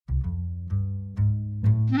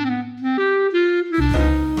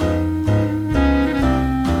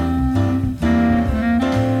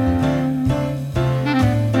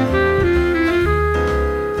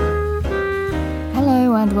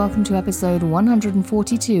welcome to episode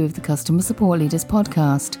 142 of the Customer Support Leaders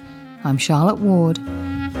Podcast. I'm Charlotte Ward.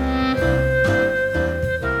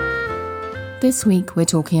 This week we're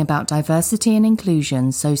talking about diversity and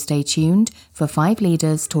inclusion, so stay tuned for 5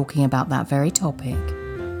 leaders talking about that very topic.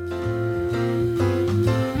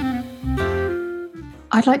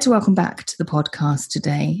 I'd like to welcome back to the podcast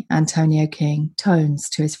today Antonio King, Tones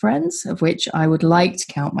to his friends, of which I would like to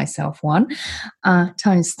count myself one.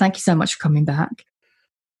 Tones, thank you so much for coming back.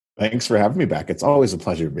 Thanks for having me back. It's always a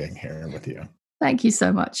pleasure being here with you. Thank you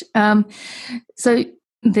so much. So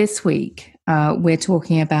this week, we're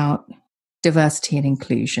talking about diversity and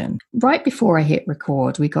inclusion. Right before I hit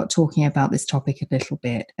record, we got talking about this topic a little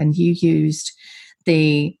bit, and you used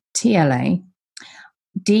the TLA,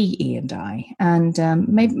 D, E, and I. And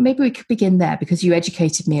maybe we could begin there, because you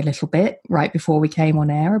educated me a little bit right before we came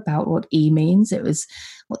on air about what E means. It was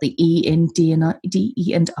what the E in D,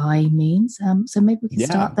 E, and I means. So maybe we can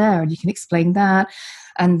start there, and you can explain that.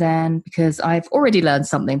 And then, because I've already learned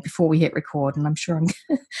something before we hit record, and I'm sure I'm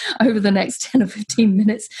over the next 10 or 15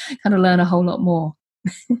 minutes kind of learn a whole lot more.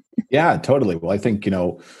 Yeah, totally. Well, I think,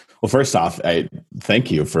 first off, I thank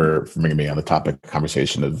you for bringing me on the topic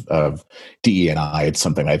conversation of DE&I. It's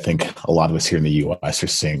something I think a lot of us here in the U.S. are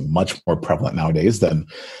seeing much more prevalent nowadays than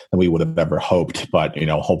we would have ever hoped. But,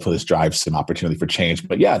 hopefully this drives some opportunity for change.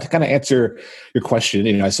 But yeah, to kind of answer your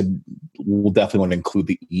question, I said we'll definitely want to include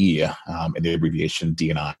the E in the abbreviation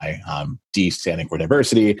D&I. D standing for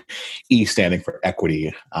diversity, E standing for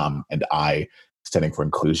equity, and I standing for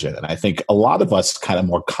inclusion. And I think a lot of us kind of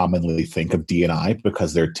more commonly think of D&I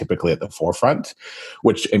because they're typically at the forefront,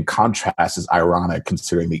 which in contrast is ironic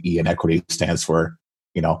considering the E in equity stands for,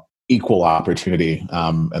 equal opportunity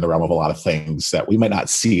in the realm of a lot of things that we might not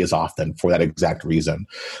see as often for that exact reason.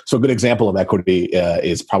 So a good example of equity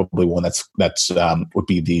is probably one that's would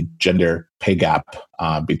be the gender pay gap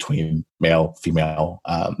between male, female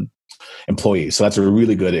employees. So that's a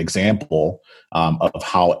really good example of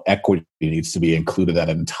how equity needs to be included in that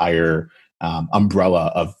entire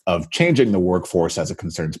umbrella of changing the workforce as it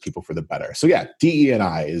concerns people for the better. So yeah,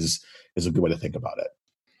 DE&I is a good way to think about it.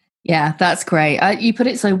 Yeah, that's great. You put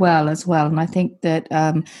it so well as well. And I think that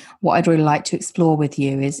what I'd really like to explore with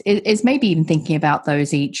you is maybe even thinking about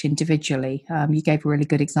those each individually. You gave a really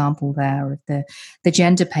good example there of the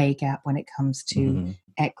gender pay gap when it comes to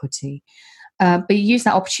equity. But you use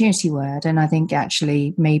that opportunity word, and I think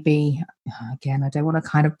actually maybe, again, I don't want to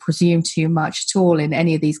kind of presume too much at all in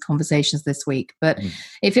any of these conversations this week, but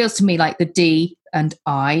it feels to me like the D and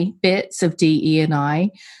I bits of D, E, and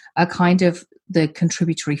I are kind of the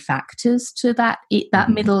contributory factors to that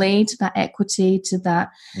middle E, to that equity, to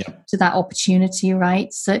that opportunity,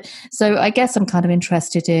 right? So I guess I'm kind of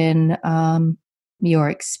interested in your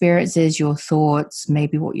experiences, your thoughts,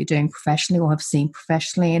 maybe what you're doing professionally or have seen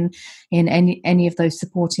professionally in any of those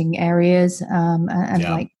supporting areas,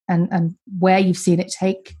 and where you've seen it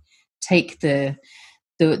take your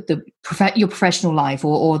professional life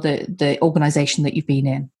or the organization that you've been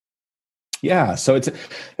in. Yeah, so it's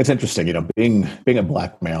interesting, being a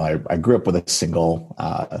Black male. I grew up with a single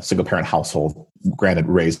parent household, granted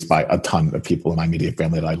raised by a ton of people in my immediate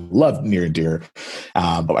family that I love near and dear.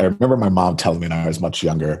 But I remember my mom telling me when I was much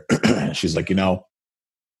younger, she's like,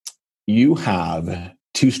 you have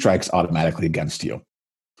 2 strikes automatically against you.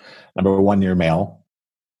 Number 1, you're male.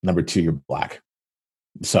 Number 2, you're Black.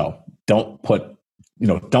 So don't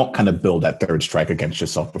kind of build that 3rd strike against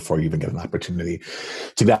yourself before you even get an opportunity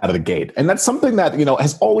to get out of the gate. And that's something that,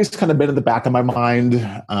 has always kind of been in the back of my mind.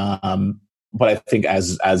 But I think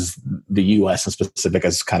as the U.S. in specific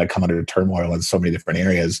has kind of come under turmoil in so many different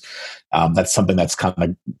areas, that's something that's kind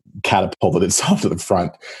of catapulted itself to the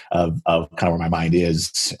front of kind of where my mind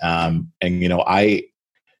is.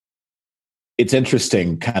 It's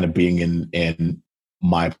interesting kind of being in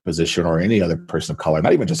my position or any other person of color,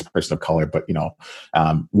 not even just a person of color, but,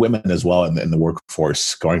 women as well in the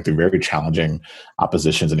workforce going through very challenging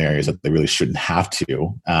oppositions in areas that they really shouldn't have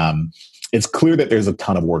to. It's clear that there's a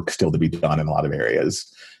ton of work still to be done in a lot of areas.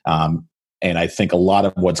 And I think a lot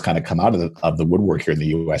of what's kind of come out of the woodwork here in the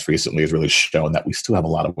U.S. recently has really shown that we still have a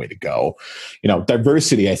lot of way to go.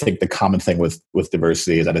 Diversity, I think the common thing with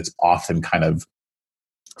diversity is that it's often kind of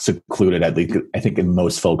secluded, at least I think in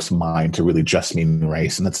most folks' mind, to really just mean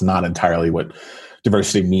race. And that's not entirely what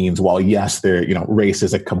diversity means. While yes, race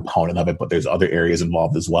is a component of it, but there's other areas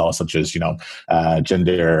involved as well, such as,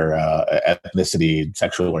 gender, ethnicity,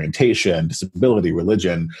 sexual orientation, disability,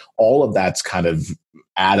 religion. All of that's kind of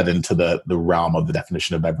added into the realm of the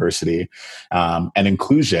definition of diversity. And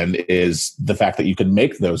inclusion is the fact that you can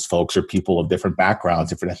make those folks or people of different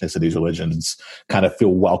backgrounds, different ethnicities, religions, kind of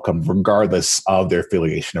feel welcome regardless of their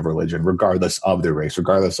affiliation of religion, regardless of their race,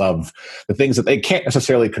 regardless of the things that they can't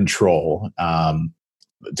necessarily control,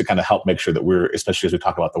 to kind of help make sure that we're, especially as we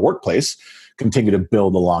talk about the workplace, continue to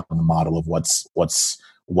build along the model of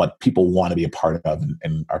what people want to be a part of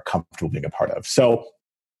and are comfortable being a part of. So,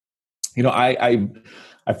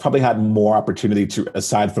 I've probably had more opportunity to,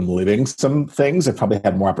 aside from living some things, I've probably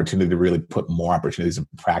had more opportunity to really put more opportunities in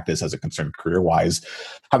practice as a concern career-wise,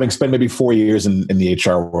 having spent maybe 4 years in the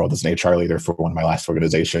HR world as an HR leader for one of my last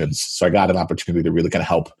organizations. So I got an opportunity to really kind of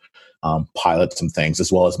help pilot some things,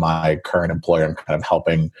 as well as my current employer. I'm kind of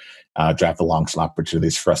helping draft along some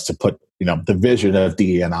opportunities for us to put, the vision of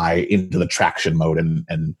DE&I into the traction mode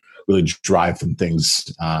and really drive some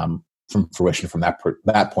things from fruition from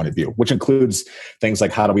that point of view, which includes things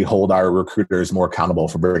like how do we hold our recruiters more accountable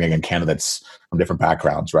for bringing in candidates from different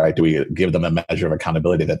backgrounds, right? Do we give them a measure of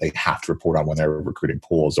accountability that they have to report on when they're recruiting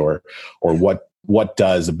pools, or what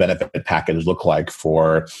does a benefit package look like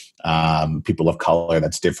for people of color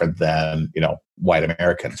that's different than white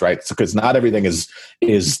Americans, right? So because not everything is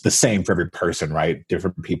the same for every person, right?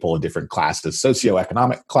 Different people in different classes,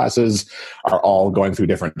 socioeconomic classes, are all going through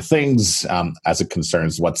different things as it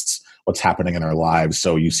concerns what's happening in our lives.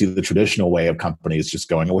 So you see the traditional way of companies just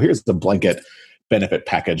going, well, here's the blanket benefit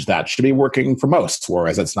package that should be working for most,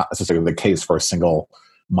 whereas it's not necessarily the case for a single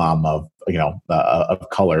mom of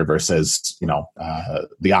color versus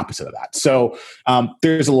the opposite of that. So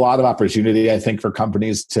there's a lot of opportunity, I think, for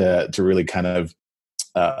companies to really kind of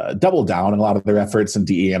double down on a lot of their efforts in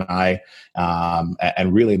DE&I,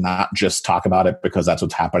 and really not just talk about it because that's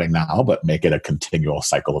what's happening now, but make it a continual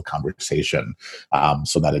cycle of conversation,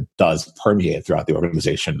 so that it does permeate throughout the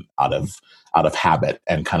organization out of habit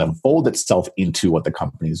and kind of fold itself into what the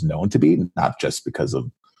company is known to be, not just because of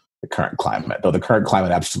the current climate. Though the current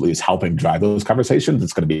climate absolutely is helping drive those conversations.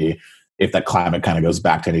 It's going to be, if that climate kind of goes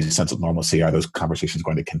back to any sense of normalcy, are those conversations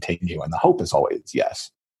going to continue? And the hope is always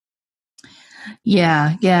yes.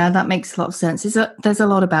 Yeah, that makes a lot of sense. There's a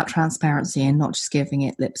lot about transparency and not just giving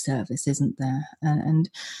it lip service, isn't there?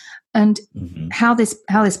 And mm-hmm. how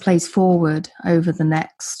this plays forward over the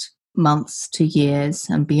next months to years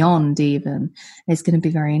and beyond even is going to be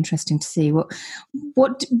very interesting to see.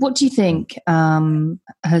 What do you think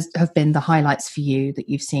have been the highlights for you that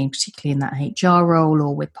you've seen, particularly in that HR role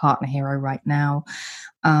or with Partner Hero right now,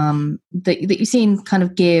 that you've seen kind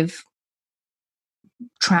of give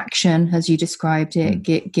traction, as you described it,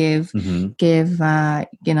 give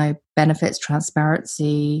benefits,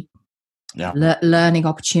 transparency, learning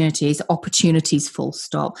opportunities full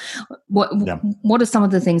stop. What are some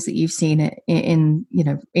of the things that you've seen in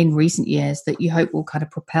recent years that you hope will kind of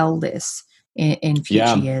propel this in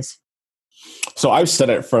future years? So I've said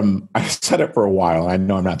it for a while. I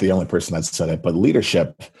know I'm not the only person that's said it, but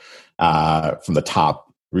leadership from the top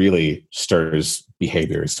really stirs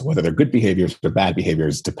behaviors. Whether they're good behaviors or bad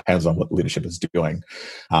behaviors depends on what leadership is doing.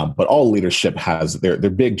 But all leadership has their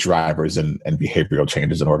big drivers and behavioral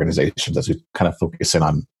changes in organizations as we kind of focus in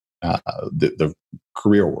on the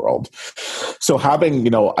career world. So having,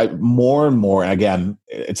 more and more, and again,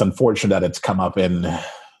 it's unfortunate that it's come up in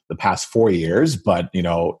the past 4 years, but,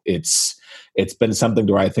 it's been something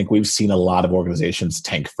where I think we've seen a lot of organizations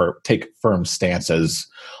take firm stances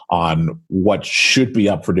on what should be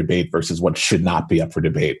up for debate versus what should not be up for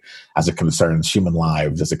debate as it concerns human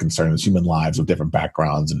lives, of different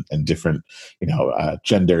backgrounds and different,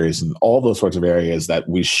 genders and all those sorts of areas that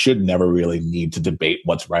we should never really need to debate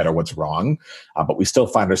what's right or what's wrong. But we still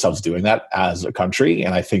find ourselves doing that as a country.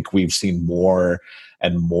 And I think we've seen more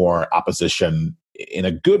and more opposition in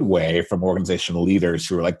a good way from organizational leaders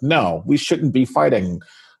who are like, no, we shouldn't be fighting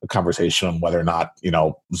a conversation on whether or not,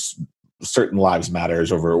 certain lives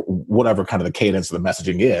matters over whatever kind of the cadence of the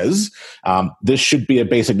messaging is. This should be a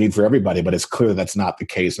basic need for everybody, but it's clear that's not the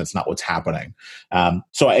case and it's not what's happening.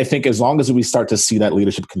 So I think as long as we start to see that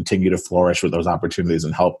leadership continue to flourish with those opportunities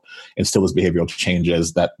and help instill those behavioral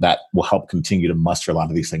changes, that will help continue to muster a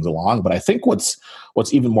lot of these things along. But I think what's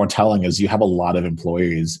even more telling is you have a lot of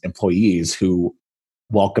employees who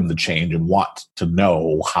welcome the change and want to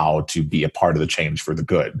know how to be a part of the change for the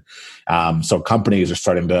good. So companies are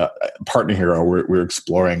starting to, Partner Hero, we're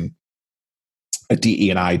exploring a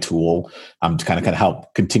DE&I tool to kind of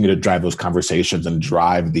help continue to drive those conversations and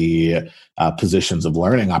drive the positions of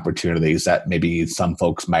learning opportunities that maybe some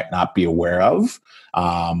folks might not be aware of,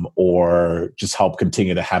 or just help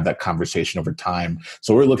continue to have that conversation over time.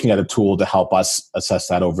 So we're looking at a tool to help us assess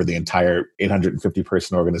that over the entire 850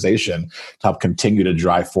 person organization to help continue to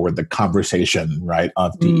drive forward the conversation, right,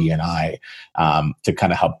 of DE&I, to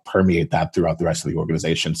kind of help permeate that throughout the rest of the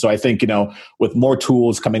organization. So I think, with more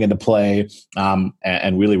tools coming into play,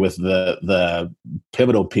 and really with the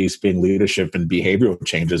pivotal piece being leadership and behavioral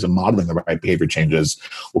changes and modeling the right behavior changes,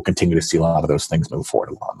 we'll continue to see a lot of those things move forward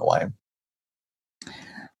along the way.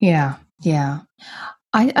 Yeah.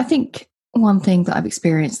 I think one thing that I've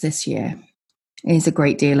experienced this year is a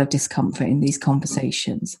great deal of discomfort in these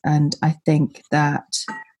conversations. And I think that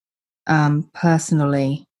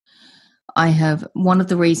personally, one of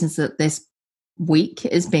the reasons that this week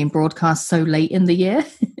is being broadcast so late in the year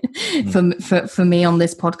for me on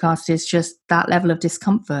this podcast is just that level of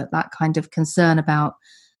discomfort, that kind of concern about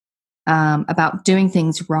doing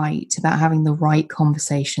things right, about having the right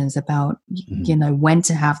conversations, about when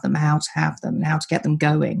to have them, how and how to get them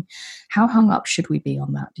going. How hung up should we be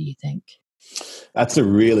on that, do you think? That's a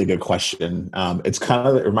really good question.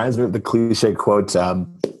 It reminds me of the cliche quote,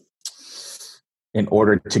 in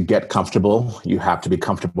order to get comfortable, you have to be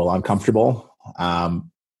comfortable uncomfortable.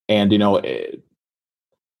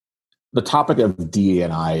 The topic of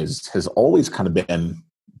DE&I has always kind of been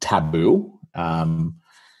taboo. And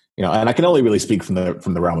I can only really speak from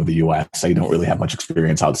the realm of the U.S. I don't really have much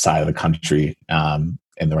experience outside of the country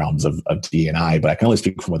in the realms of DE&I, but I can only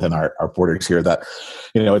speak from within our borders here that,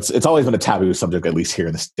 it's always been a taboo subject, at least here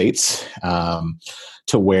in the States,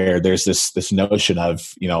 to where there's this notion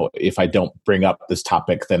of, if I don't bring up this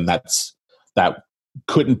topic, then that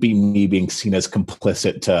couldn't be me being seen as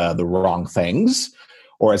complicit to the wrong things.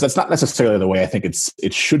 Or as that's not necessarily the way I think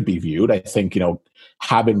it should be viewed. I think,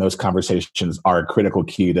 having those conversations are a critical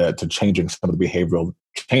key to changing some of the behavioral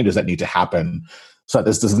changes that need to happen so that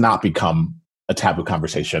this does not become a taboo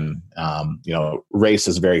conversation. Race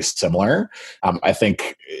is very similar. I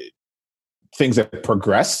think things have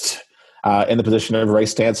progressed in the position of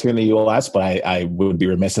race stance here in the U.S., but I would be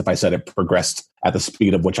remiss if I said it progressed at the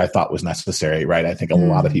speed of which I thought was necessary, right? I think a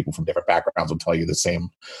lot of people from different backgrounds will tell you the same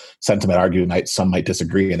sentiment, some might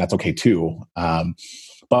disagree, and that's okay too.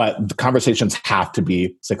 But the conversations have to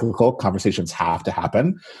be cyclical. Conversations have to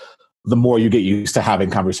happen. The more you get used to having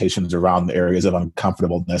conversations around the areas of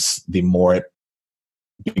uncomfortableness, the more it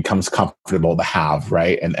becomes comfortable to have,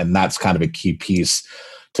 right? And that's kind of a key piece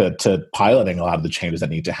to piloting a lot of the changes that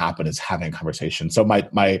need to happen, is having a conversation. So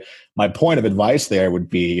my point of advice there would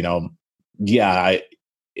be,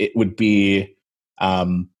 it would be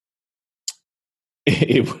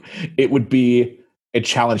it would be a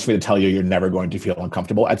challenge for me to tell you you're never going to feel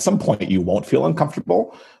uncomfortable. At some point, you won't feel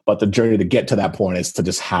uncomfortable, but the journey to get to that point is to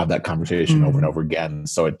just have that conversation over and over again.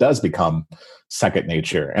 So it does become second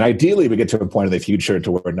nature. And ideally, we get to a point in the future to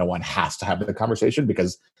where no one has to have the conversation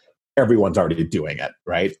because everyone's already doing it,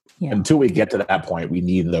 right? Yeah. Until we get to that point, we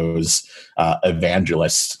need those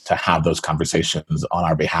evangelists to have those conversations on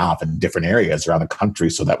our behalf in different areas around the country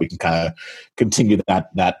so that we can kind of continue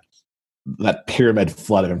that pyramid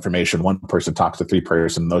flood of information. One person talks to three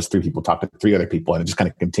person, those three people talk to three other people, and it just kind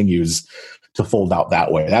of continues to fold out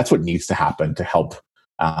that way. That's what needs to happen to help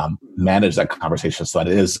manage that conversation so that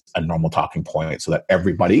it is a normal talking point, so that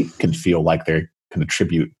everybody can feel like they can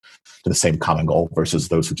attribute to the same common goal versus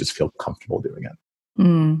those who just feel comfortable doing it.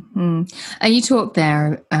 Mm-hmm. And you talked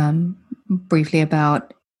there briefly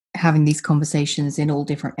about having these conversations in all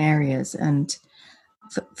different areas. And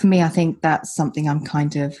for me, I think that's something I'm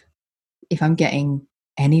kind of, if I'm getting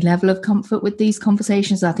any level of comfort with these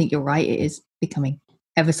conversations, I think you're right. It is becoming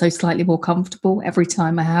ever so slightly more comfortable every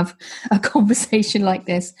time I have a conversation like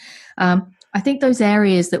this. I think those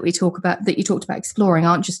areas that we talk about, that you talked about exploring,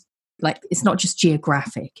 aren't just like, it's not just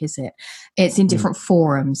geographic, is it? It's in different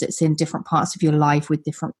forums. It's in different parts of your life with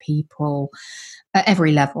different people at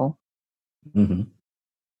every level. Mm-hmm.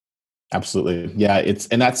 Absolutely. Yeah.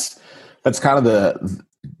 That's kind of the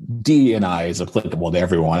DE&I is applicable to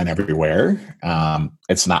everyone and everywhere.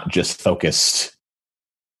 It's not just focused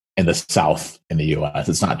in the South in the U.S.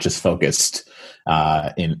 It's not just focused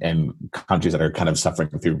in countries that are kind of suffering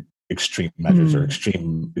through extreme measures or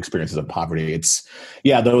extreme experiences of poverty.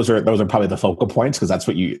 Those are probably the focal points because that's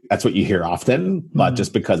what you hear often. But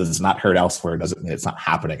just because it's not heard elsewhere doesn't mean it's not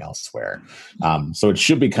happening elsewhere. So it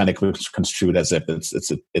should be kind of construed as if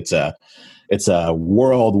it's a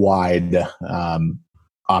worldwide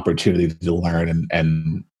opportunity to learn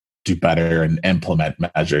and do better and implement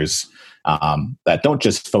measures that don't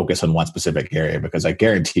just focus on one specific area, because I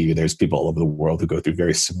guarantee you there's people all over the world who go through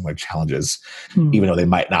very similar challenges, even though they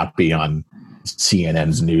might not be on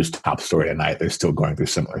CNN's news top story tonight. They're still going through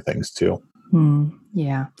similar things too.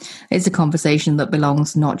 Yeah, it's a conversation that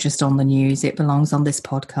belongs not just on the news. It belongs on this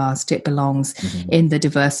podcast. It belongs in the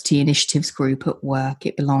diversity initiatives group at work.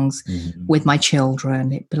 It belongs with my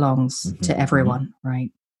children. It belongs to everyone, right?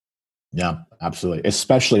 Yeah, absolutely.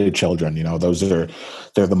 Especially children. You know,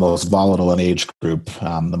 they're the most volatile in age group,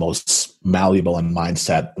 the most malleable in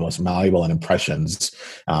mindset, the most malleable in impressions.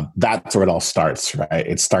 That's where it all starts, right?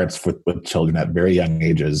 It starts with children at very young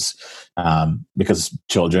ages, because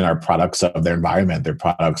children are products of their environment. They're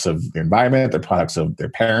products of their environment. They're products of their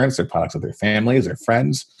parents. They're products of their families, their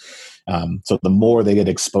friends. So the more they get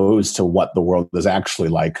exposed to what the world is actually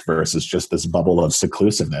like versus just this bubble of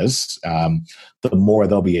seclusiveness, the more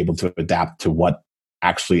they'll be able to adapt to what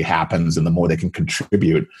actually happens, and the more they can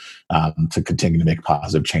contribute to continue to make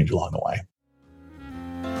positive change along the way.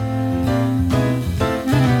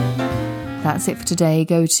 That's it for today.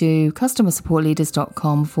 Go to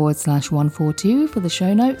customersupportleaders.com/142 for the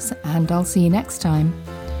show notes, and I'll see you next time.